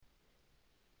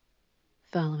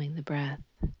Following the breath,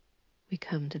 we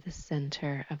come to the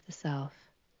center of the self.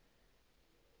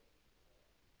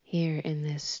 Here in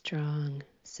this strong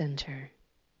center,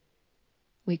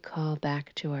 we call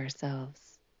back to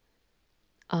ourselves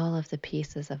all of the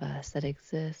pieces of us that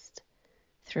exist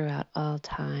throughout all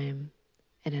time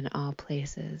and in all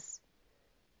places.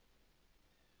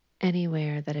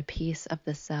 Anywhere that a piece of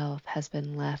the self has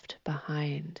been left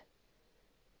behind,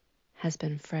 has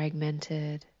been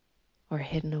fragmented or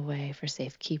hidden away for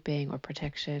safekeeping or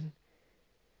protection,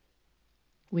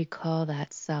 we call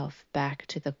that self back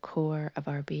to the core of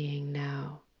our being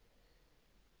now.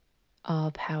 All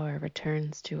power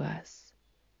returns to us.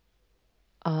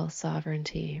 All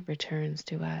sovereignty returns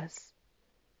to us.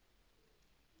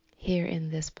 Here in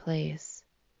this place,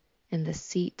 in the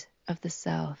seat of the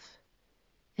self,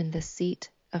 in the seat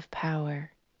of power,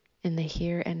 in the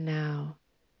here and now,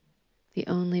 the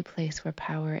only place where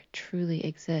power truly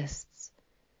exists,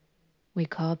 we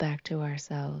call back to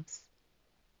ourselves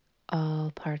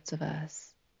all parts of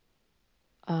us,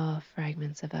 all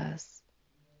fragments of us,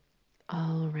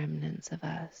 all remnants of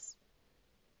us,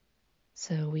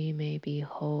 so we may be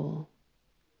whole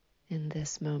in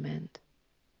this moment,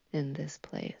 in this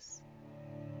place.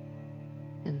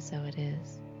 And so it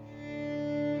is.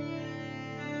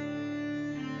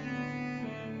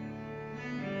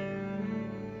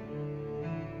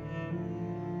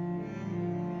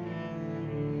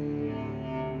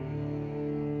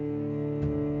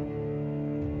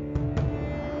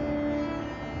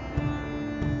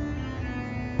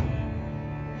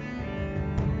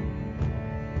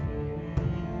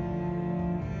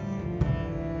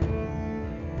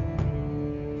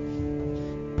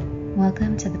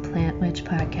 Welcome to the Plant Witch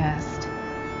Podcast,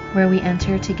 where we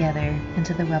enter together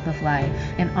into the web of life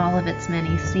in all of its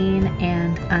many seen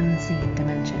and unseen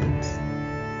dimensions.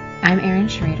 I'm Erin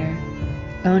Schrader,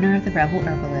 owner of the Rebel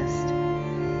Herbalist,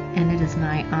 and it is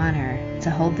my honor to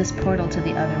hold this portal to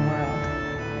the other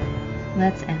world.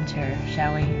 Let's enter,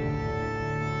 shall we?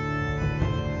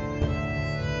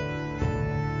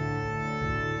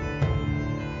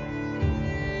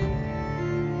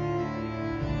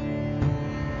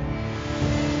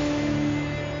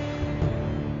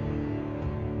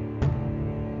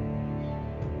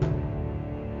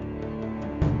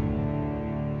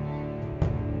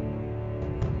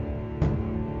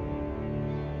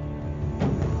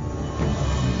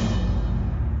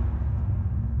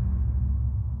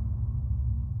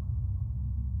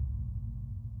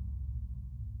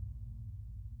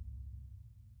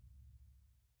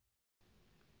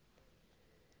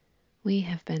 We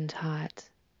have been taught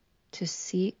to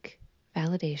seek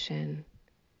validation,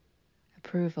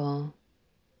 approval,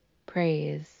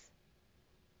 praise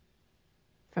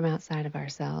from outside of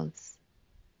ourselves.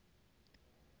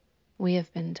 We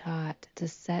have been taught to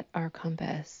set our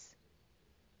compass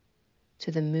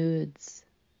to the moods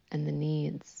and the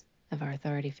needs of our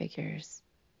authority figures.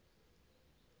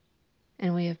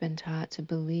 And we have been taught to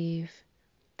believe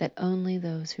that only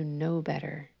those who know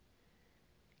better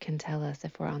can tell us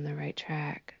if we're on the right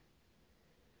track,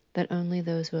 that only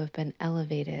those who have been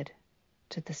elevated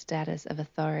to the status of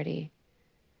authority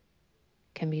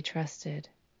can be trusted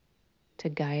to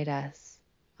guide us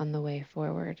on the way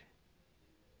forward.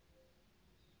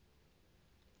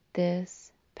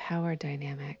 This power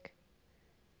dynamic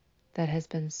that has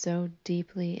been so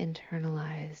deeply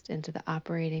internalized into the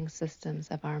operating systems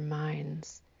of our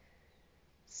minds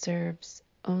serves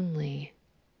only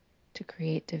to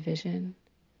create division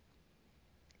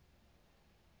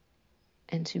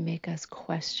and to make us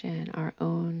question our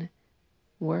own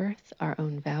worth, our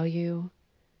own value,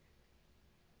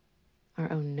 our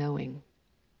own knowing.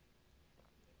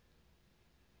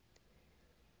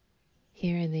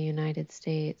 Here in the United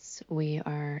States, we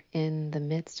are in the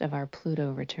midst of our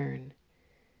Pluto return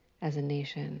as a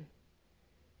nation.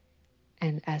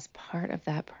 And as part of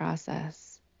that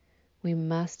process, we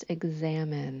must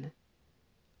examine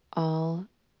all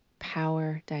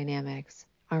power dynamics,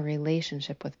 our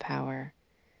relationship with power.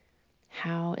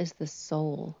 How is the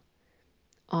soul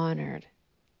honored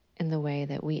in the way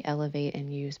that we elevate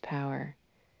and use power?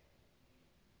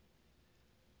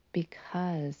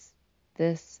 Because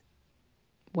this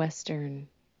Western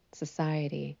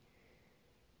society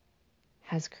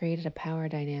has created a power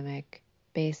dynamic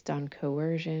based on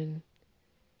coercion,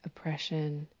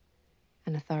 oppression,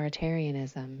 and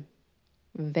authoritarianism,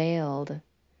 veiled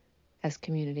as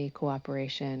community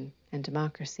cooperation and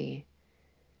democracy.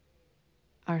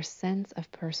 Our sense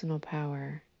of personal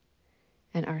power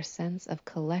and our sense of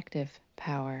collective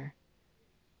power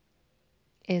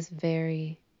is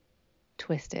very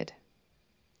twisted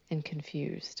and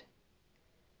confused.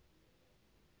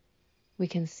 We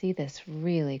can see this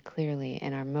really clearly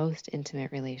in our most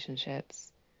intimate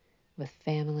relationships with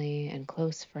family and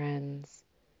close friends,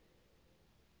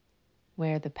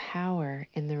 where the power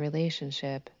in the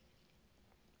relationship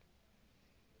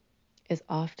is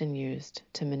often used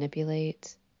to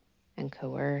manipulate and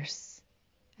coerce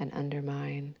and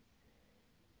undermine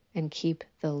and keep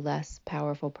the less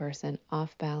powerful person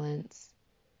off balance,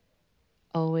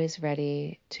 always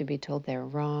ready to be told they're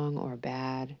wrong or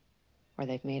bad or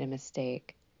they've made a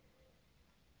mistake.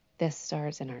 This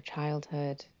starts in our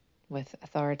childhood with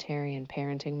authoritarian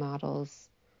parenting models.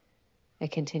 It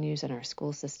continues in our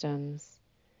school systems,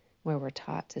 where we're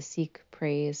taught to seek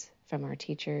praise from our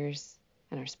teachers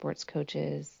and our sports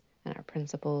coaches and our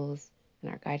principals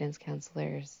and our guidance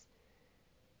counselors.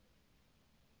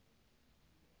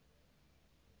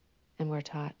 And we're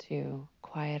taught to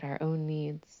quiet our own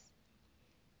needs,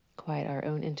 quiet our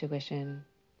own intuition,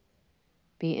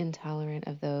 be intolerant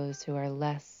of those who are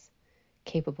less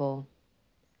capable,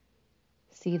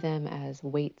 see them as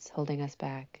weights holding us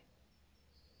back.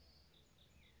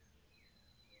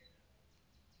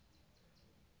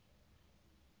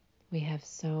 We have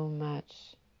so much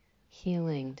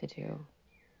healing to do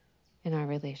in our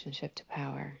relationship to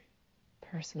power,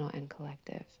 personal and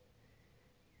collective.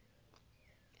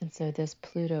 And so this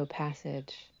Pluto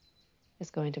passage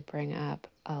is going to bring up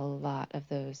a lot of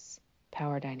those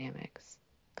power dynamics,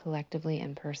 collectively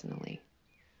and personally.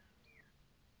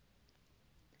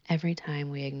 Every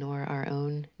time we ignore our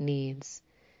own needs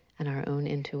and our own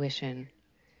intuition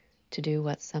to do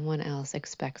what someone else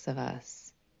expects of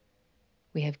us,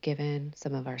 we have given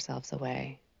some of ourselves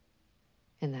away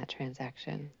in that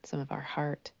transaction, some of our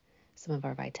heart, some of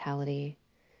our vitality,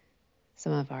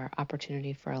 some of our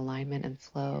opportunity for alignment and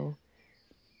flow.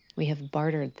 We have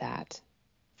bartered that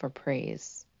for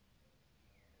praise.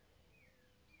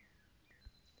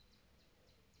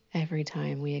 Every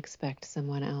time we expect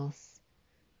someone else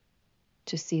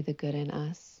to see the good in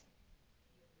us,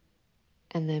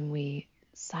 and then we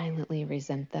silently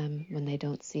resent them when they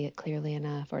don't see it clearly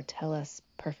enough or tell us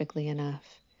perfectly enough,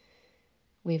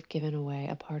 we've given away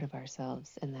a part of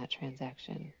ourselves in that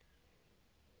transaction.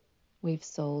 We've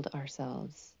sold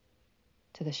ourselves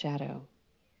to the shadow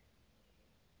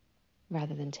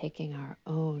rather than taking our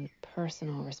own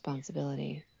personal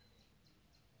responsibility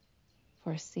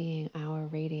for seeing our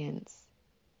radiance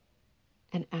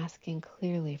and asking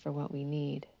clearly for what we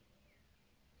need.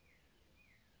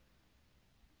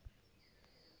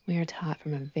 We are taught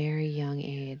from a very young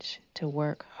age to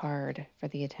work hard for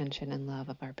the attention and love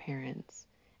of our parents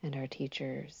and our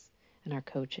teachers and our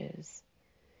coaches.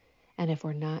 And if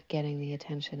we're not getting the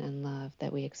attention and love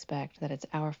that we expect, that it's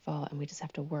our fault and we just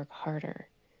have to work harder.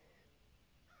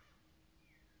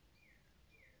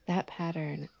 That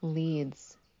pattern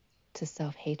leads to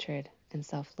self-hatred and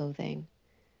self-loathing,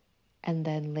 and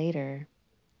then later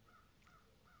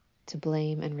to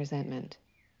blame and resentment.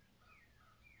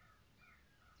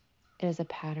 It is a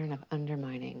pattern of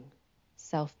undermining,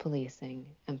 self-policing,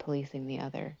 and policing the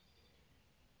other.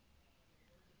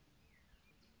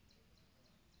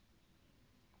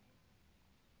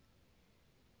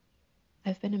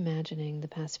 I've been imagining the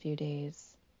past few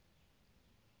days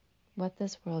what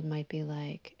this world might be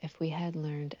like if we had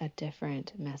learned a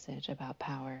different message about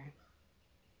power.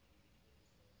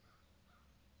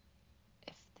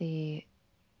 If the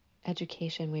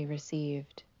education we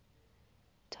received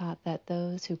taught that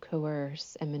those who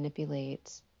coerce and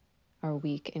manipulate are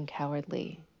weak and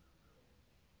cowardly,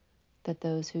 that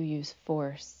those who use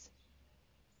force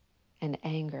and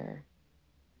anger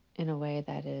in a way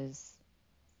that is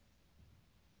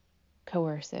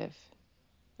coercive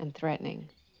and threatening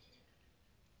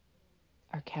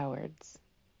are cowards,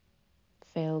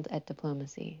 failed at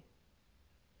diplomacy.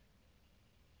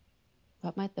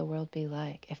 What might the world be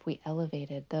like if we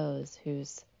elevated those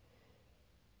whose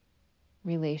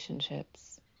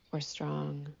relationships were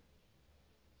strong,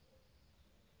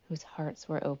 whose hearts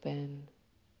were open,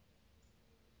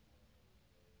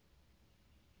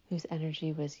 whose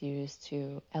energy was used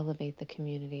to elevate the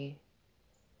community?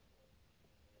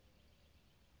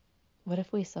 What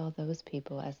if we saw those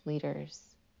people as leaders,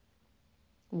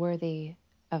 worthy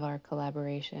of our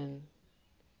collaboration?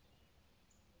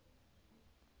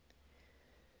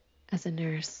 As a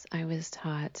nurse, I was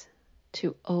taught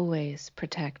to always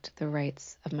protect the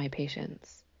rights of my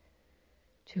patients,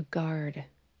 to guard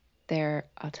their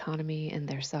autonomy and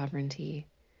their sovereignty,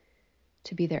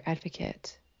 to be their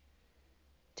advocate,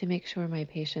 to make sure my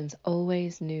patients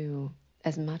always knew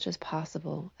as much as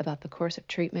possible about the course of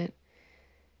treatment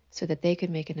so that they could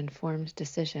make an informed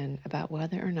decision about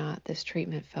whether or not this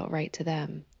treatment felt right to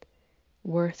them,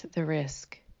 worth the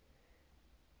risk,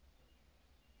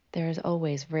 There is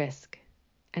always risk.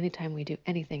 Anytime we do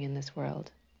anything in this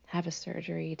world, have a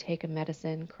surgery, take a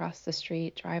medicine, cross the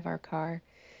street, drive our car,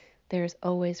 there is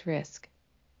always risk.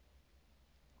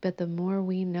 But the more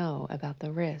we know about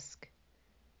the risk,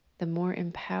 the more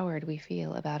empowered we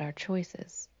feel about our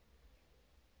choices.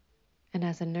 And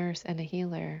as a nurse and a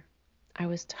healer, I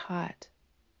was taught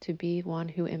to be one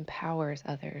who empowers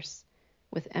others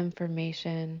with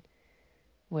information,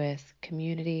 with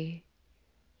community,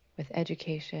 with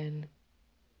education,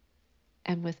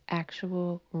 and with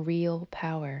actual real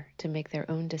power to make their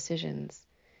own decisions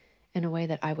in a way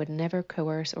that I would never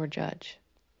coerce or judge.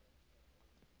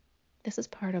 This is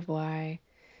part of why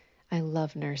I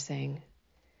love nursing.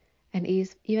 And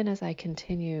even as I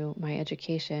continue my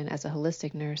education as a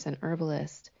holistic nurse and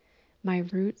herbalist, my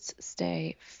roots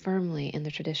stay firmly in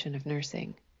the tradition of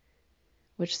nursing,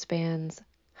 which spans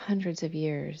hundreds of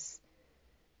years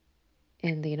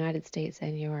in the United States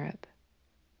and Europe.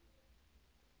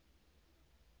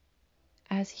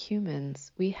 As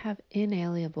humans, we have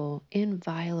inalienable,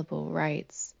 inviolable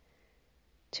rights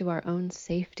to our own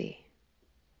safety,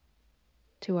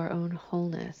 to our own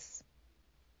wholeness.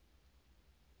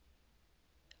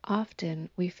 Often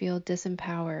we feel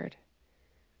disempowered,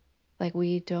 like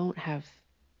we don't have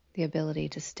the ability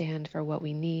to stand for what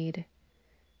we need,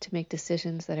 to make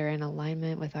decisions that are in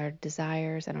alignment with our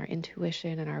desires and our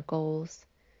intuition and our goals.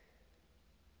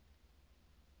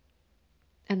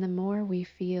 And the more we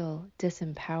feel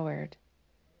disempowered,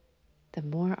 the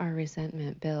more our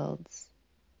resentment builds.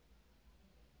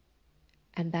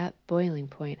 And that boiling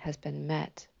point has been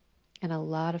met in a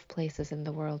lot of places in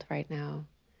the world right now.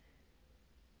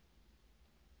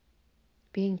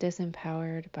 Being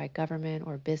disempowered by government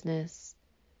or business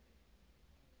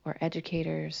or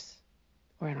educators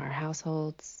or in our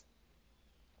households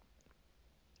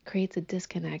creates a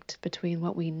disconnect between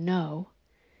what we know,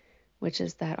 which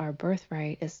is that our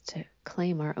birthright is to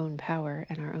claim our own power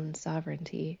and our own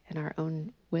sovereignty and our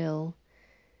own will,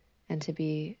 and to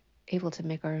be able to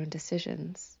make our own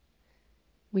decisions.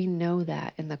 We know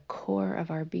that in the core of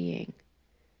our being.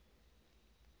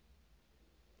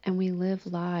 And we live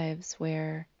lives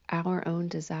where our own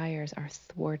desires are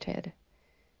thwarted,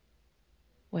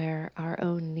 where our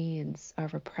own needs are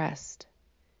repressed,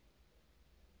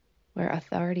 where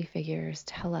authority figures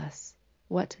tell us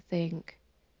what to think,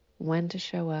 when to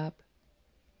show up,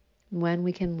 when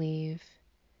we can leave.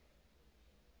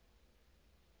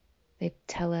 They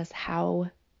tell us how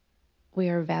we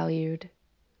are valued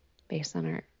based on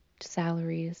our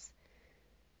salaries.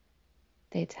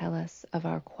 They tell us of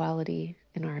our quality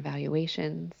in our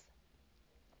evaluations.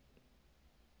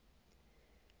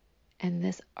 And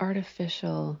this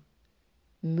artificial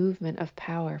movement of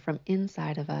power from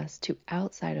inside of us to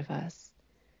outside of us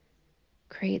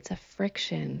creates a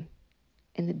friction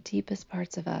in the deepest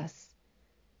parts of us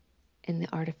in the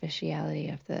artificiality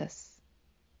of this.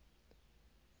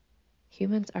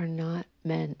 Humans are not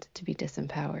meant to be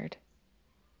disempowered.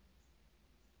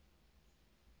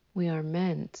 We are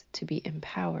meant to be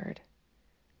empowered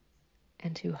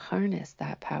and to harness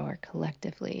that power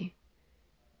collectively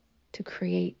to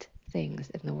create things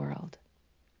in the world.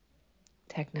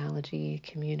 Technology,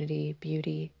 community,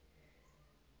 beauty.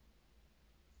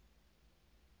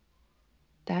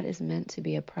 That is meant to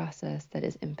be a process that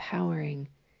is empowering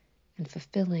and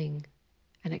fulfilling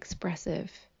and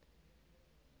expressive,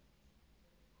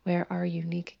 where our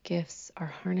unique gifts are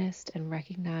harnessed and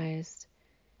recognized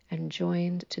and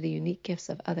joined to the unique gifts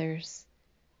of others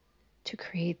to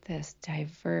create this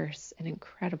diverse and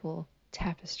incredible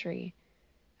tapestry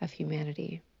of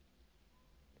humanity.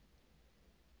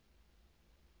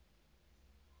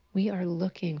 We are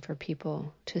looking for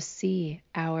people to see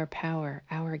our power,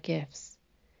 our gifts,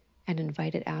 and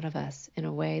invite it out of us in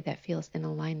a way that feels in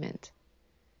alignment.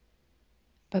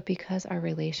 But because our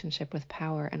relationship with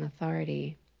power and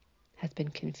authority has been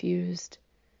confused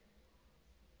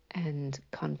and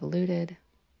convoluted,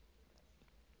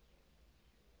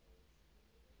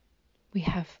 we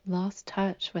have lost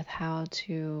touch with how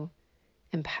to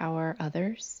empower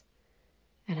others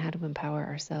and how to empower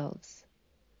ourselves.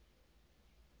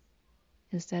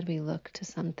 Instead, we look to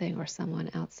something or someone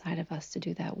outside of us to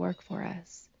do that work for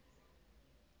us.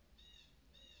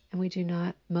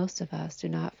 And most of us do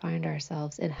not find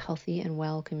ourselves in healthy and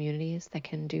well communities that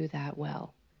can do that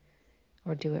well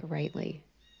or do it rightly.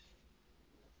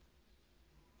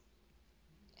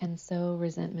 And so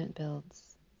resentment builds.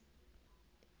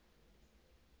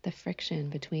 The friction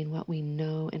between what we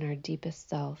know in our deepest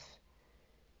self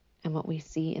and what we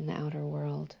see in the outer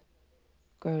world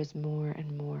grows more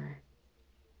and more.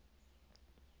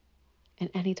 And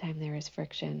anytime there is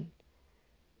friction,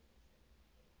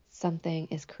 something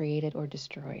is created or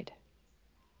destroyed.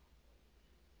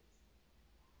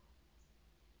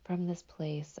 From this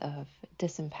place of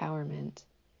disempowerment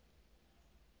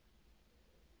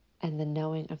and the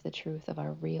knowing of the truth of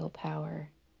our real power,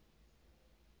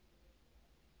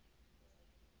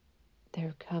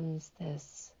 there comes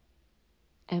this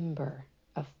ember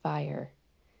of fire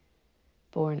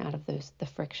born out of the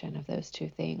friction of those two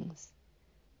things.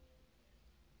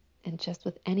 And just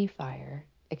with any fire,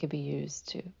 it could be used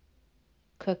to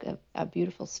cook a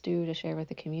beautiful stew to share with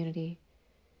the community,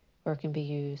 or it can be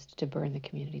used to burn the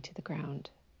community to the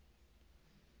ground.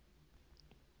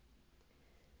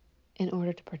 In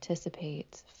order to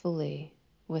participate fully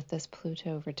with this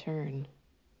Pluto return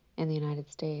in the United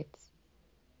States,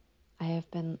 I have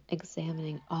been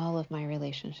examining all of my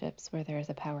relationships where there is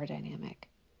a power dynamic.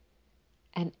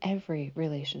 And every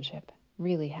relationship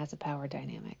really has a power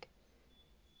dynamic.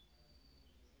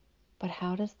 But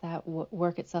how does that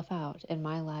work itself out in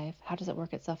my life? How does it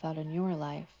work itself out in your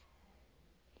life?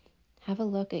 Have a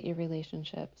look at your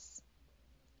relationships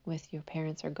with your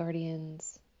parents or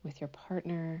guardians, with your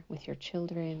partner, with your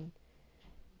children,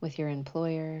 with your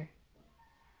employer,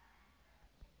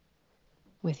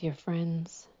 with your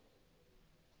friends.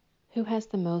 Who has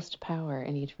the most power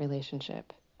in each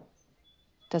relationship?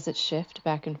 Does it shift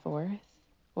back and forth?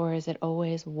 Or is it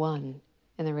always one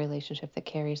in the relationship that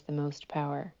carries the most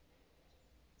power?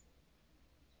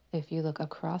 If you look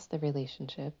across the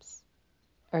relationships,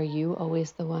 are you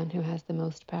always the one who has the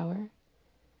most power?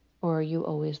 Or are you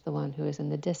always the one who is in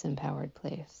the disempowered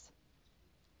place?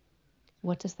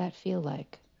 What does that feel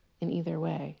like in either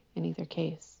way, in either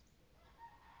case?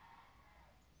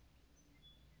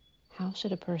 How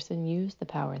should a person use the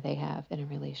power they have in a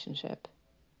relationship?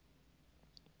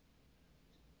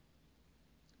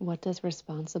 What does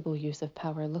responsible use of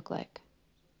power look like?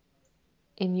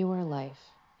 In your life,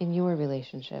 in your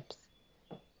relationships,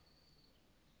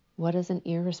 what does an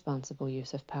irresponsible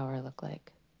use of power look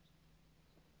like?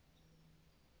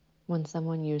 When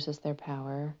someone uses their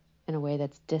power in a way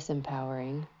that's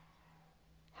disempowering,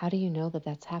 how do you know that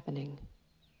that's happening?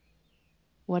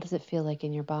 What does it feel like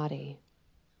in your body?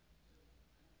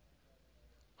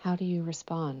 How do you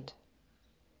respond?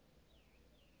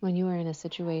 When you are in a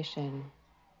situation,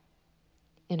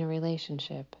 in a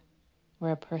relationship,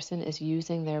 where a person is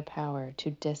using their power to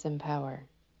disempower,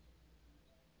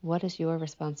 what is your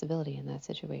responsibility in that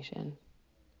situation?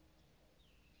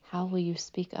 How will you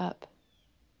speak up?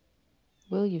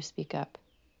 Will you speak up?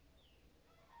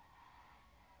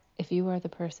 If you are the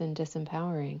person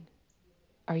disempowering,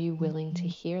 are you willing to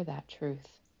hear that truth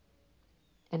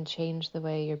and change the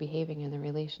way you're behaving in the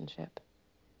relationship?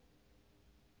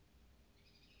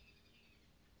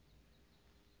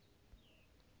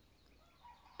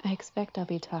 I expect I'll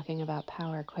be talking about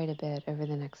power quite a bit over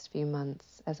the next few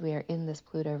months as we are in this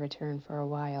Pluto return for a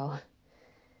while.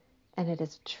 And it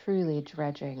is truly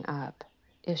dredging up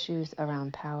issues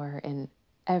around power in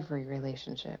every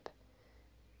relationship,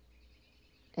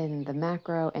 in the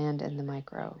macro and in the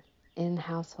micro, in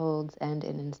households and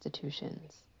in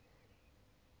institutions,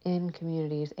 in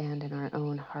communities and in our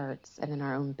own hearts and in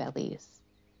our own bellies.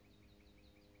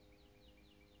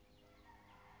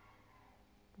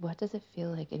 What does it feel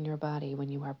like in your body when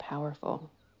you are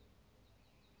powerful?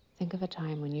 Think of a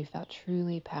time when you felt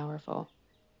truly powerful.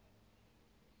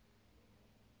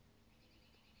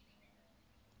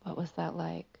 What was that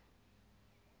like?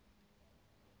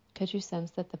 Could you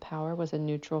sense that the power was a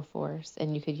neutral force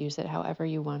and you could use it however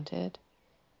you wanted?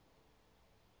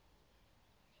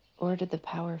 Or did the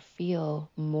power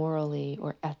feel morally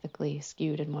or ethically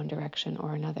skewed in one direction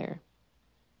or another?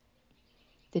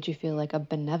 Did you feel like a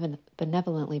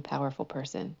benevolently powerful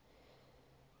person?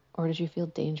 Or did you feel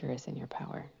dangerous in your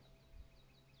power?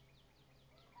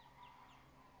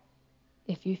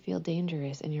 If you feel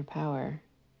dangerous in your power,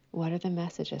 what are the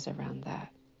messages around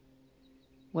that?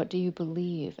 What do you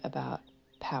believe about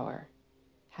power,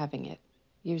 having it,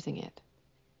 using it?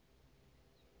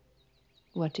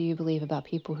 What do you believe about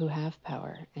people who have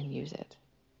power and use it?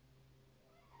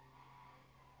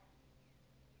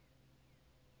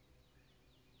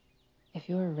 If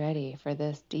you're ready for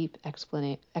this deep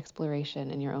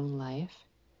exploration in your own life,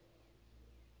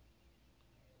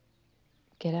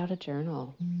 get out a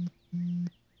journal.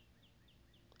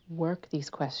 Work these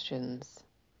questions.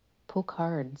 Pull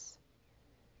cards.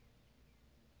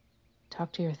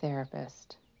 Talk to your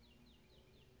therapist.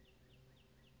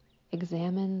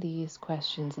 Examine these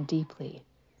questions deeply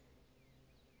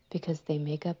because they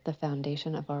make up the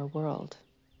foundation of our world,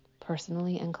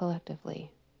 personally and collectively.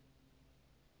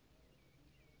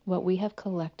 What we have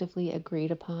collectively agreed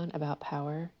upon about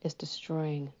power is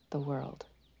destroying the world.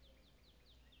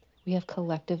 We have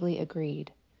collectively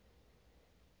agreed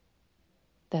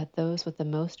that those with the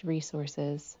most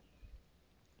resources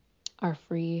are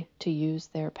free to use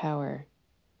their power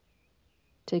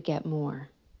to get more.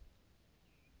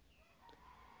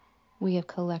 We have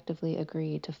collectively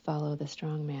agreed to follow the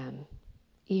strong man,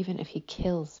 even if he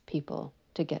kills people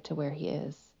to get to where he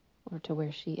is or to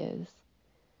where she is.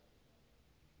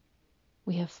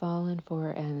 We have fallen for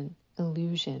an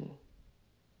illusion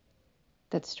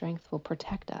that strength will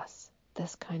protect us,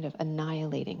 this kind of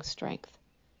annihilating strength,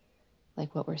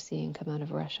 like what we're seeing come out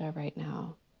of Russia right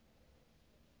now.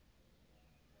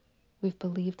 We've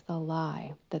believed the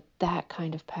lie that that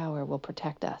kind of power will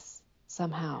protect us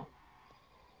somehow.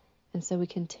 And so we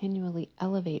continually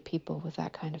elevate people with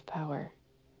that kind of power.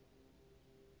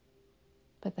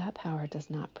 But that power does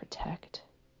not protect.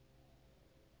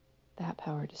 That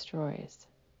power destroys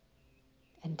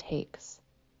and takes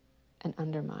and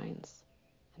undermines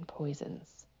and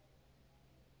poisons.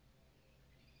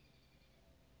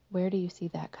 Where do you see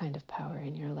that kind of power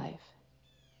in your life?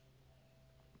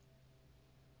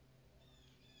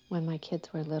 When my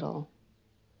kids were little,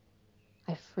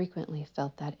 I frequently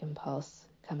felt that impulse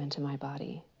come into my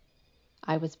body.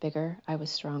 I was bigger, I was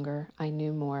stronger, I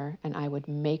knew more, and I would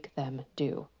make them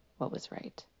do what was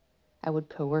right. I would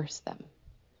coerce them.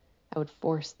 I would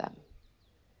force them.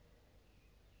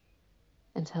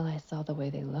 Until I saw the way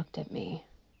they looked at me,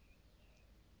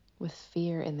 with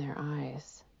fear in their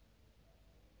eyes,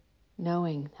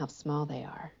 knowing how small they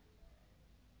are,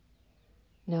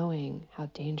 knowing how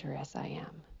dangerous I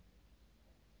am.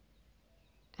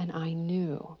 And I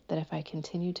knew that if I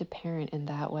continued to parent in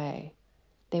that way,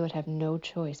 they would have no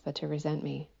choice but to resent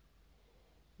me,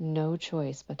 no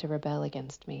choice but to rebel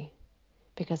against me,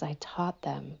 because I taught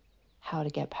them how to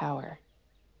get power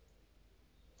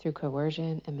through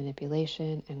coercion and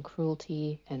manipulation and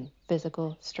cruelty and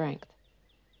physical strength.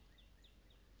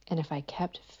 And if I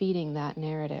kept feeding that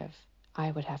narrative,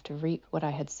 I would have to reap what I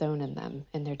had sown in them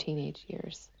in their teenage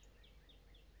years.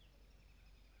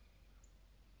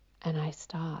 And I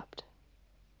stopped.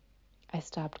 I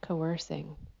stopped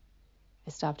coercing. I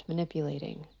stopped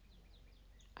manipulating.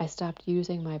 I stopped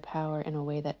using my power in a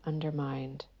way that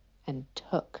undermined and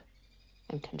took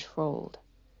and controlled.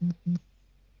 And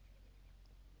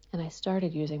I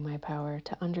started using my power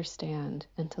to understand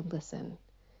and to listen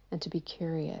and to be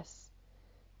curious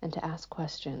and to ask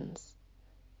questions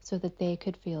so that they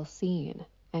could feel seen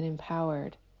and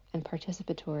empowered and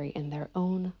participatory in their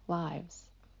own lives.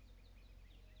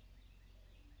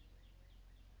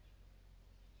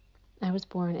 I was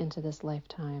born into this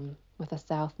lifetime with a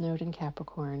South Node in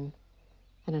Capricorn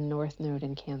and a North Node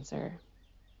in Cancer.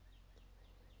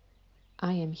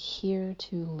 I am here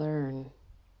to learn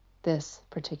this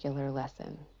particular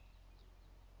lesson.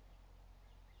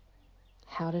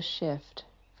 How to shift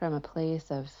from a place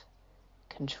of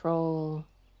control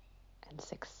and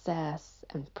success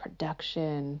and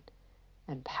production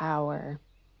and power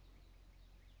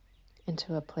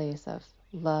into a place of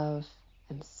love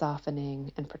and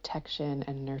softening and protection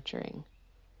and nurturing.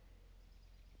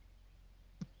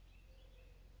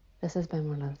 This has been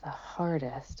one of the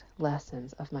hardest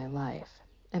lessons of my life,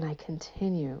 and I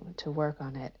continue to work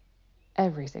on it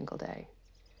every single day,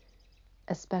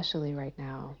 especially right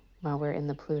now while we're in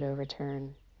the Pluto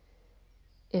return.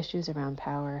 Issues around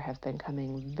power have been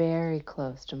coming very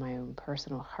close to my own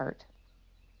personal heart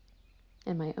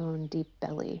and my own deep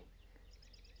belly.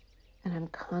 And I'm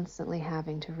constantly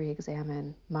having to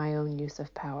re-examine my own use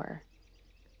of power.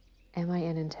 Am I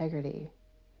in integrity?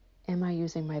 Am I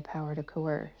using my power to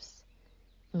coerce?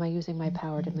 Am I using my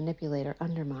power to manipulate or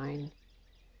undermine?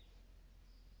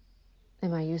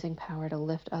 Am I using power to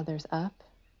lift others up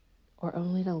or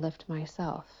only to lift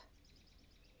myself?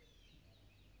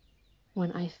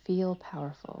 When I feel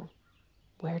powerful,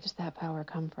 where does that power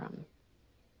come from?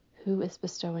 Who is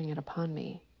bestowing it upon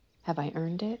me? Have I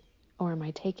earned it or am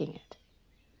I taking it?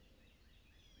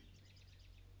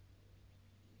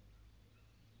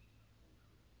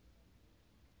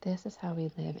 This is how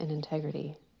we live in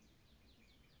integrity.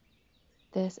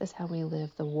 This is how we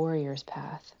live the warrior's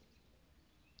path.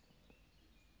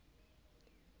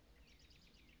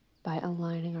 By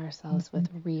aligning ourselves with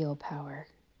real power.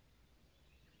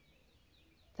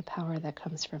 The power that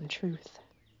comes from truth.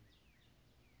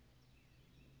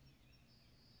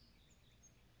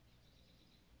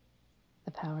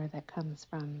 The power that comes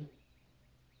from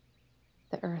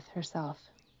the earth herself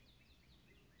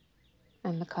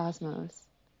and the cosmos.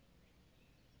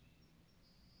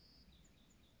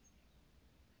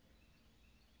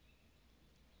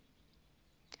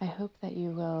 I hope that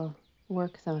you will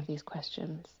work some of these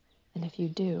questions, and if you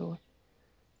do,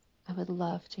 I would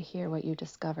love to hear what you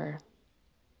discover.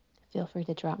 Feel free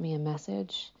to drop me a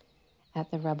message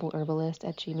at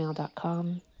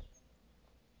therebelherbalist@gmail.com.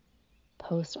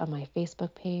 Post on my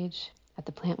Facebook page at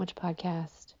the Plant Witch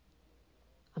Podcast,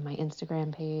 on my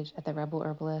Instagram page at The Rebel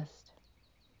Herbalist.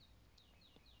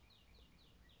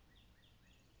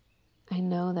 I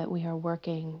know that we are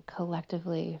working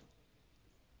collectively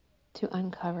to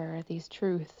uncover these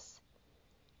truths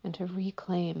and to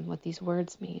reclaim what these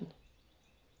words mean.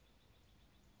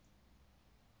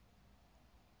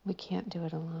 We can't do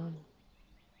it alone.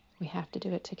 We have to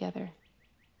do it together.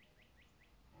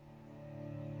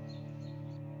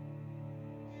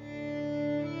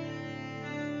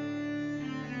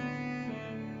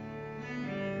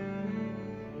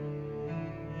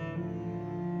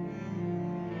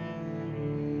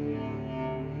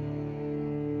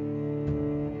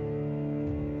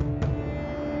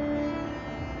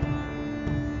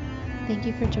 Thank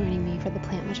you for joining me for the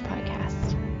Plant Witch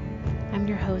Podcast. I'm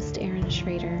your host, Erin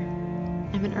Schrader.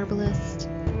 I'm an herbalist,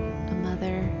 a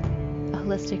mother, a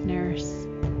holistic nurse,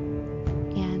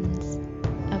 and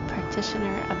a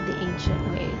practitioner of the ancient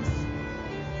ways.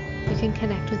 You can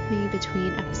connect with me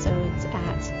between episodes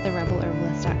at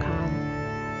therebelherbalist.com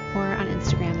or on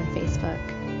Instagram and Facebook,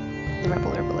 The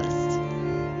Rebel Herbalist.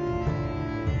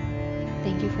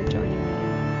 Thank you for joining me,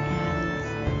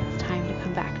 and it's time to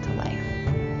come back to life.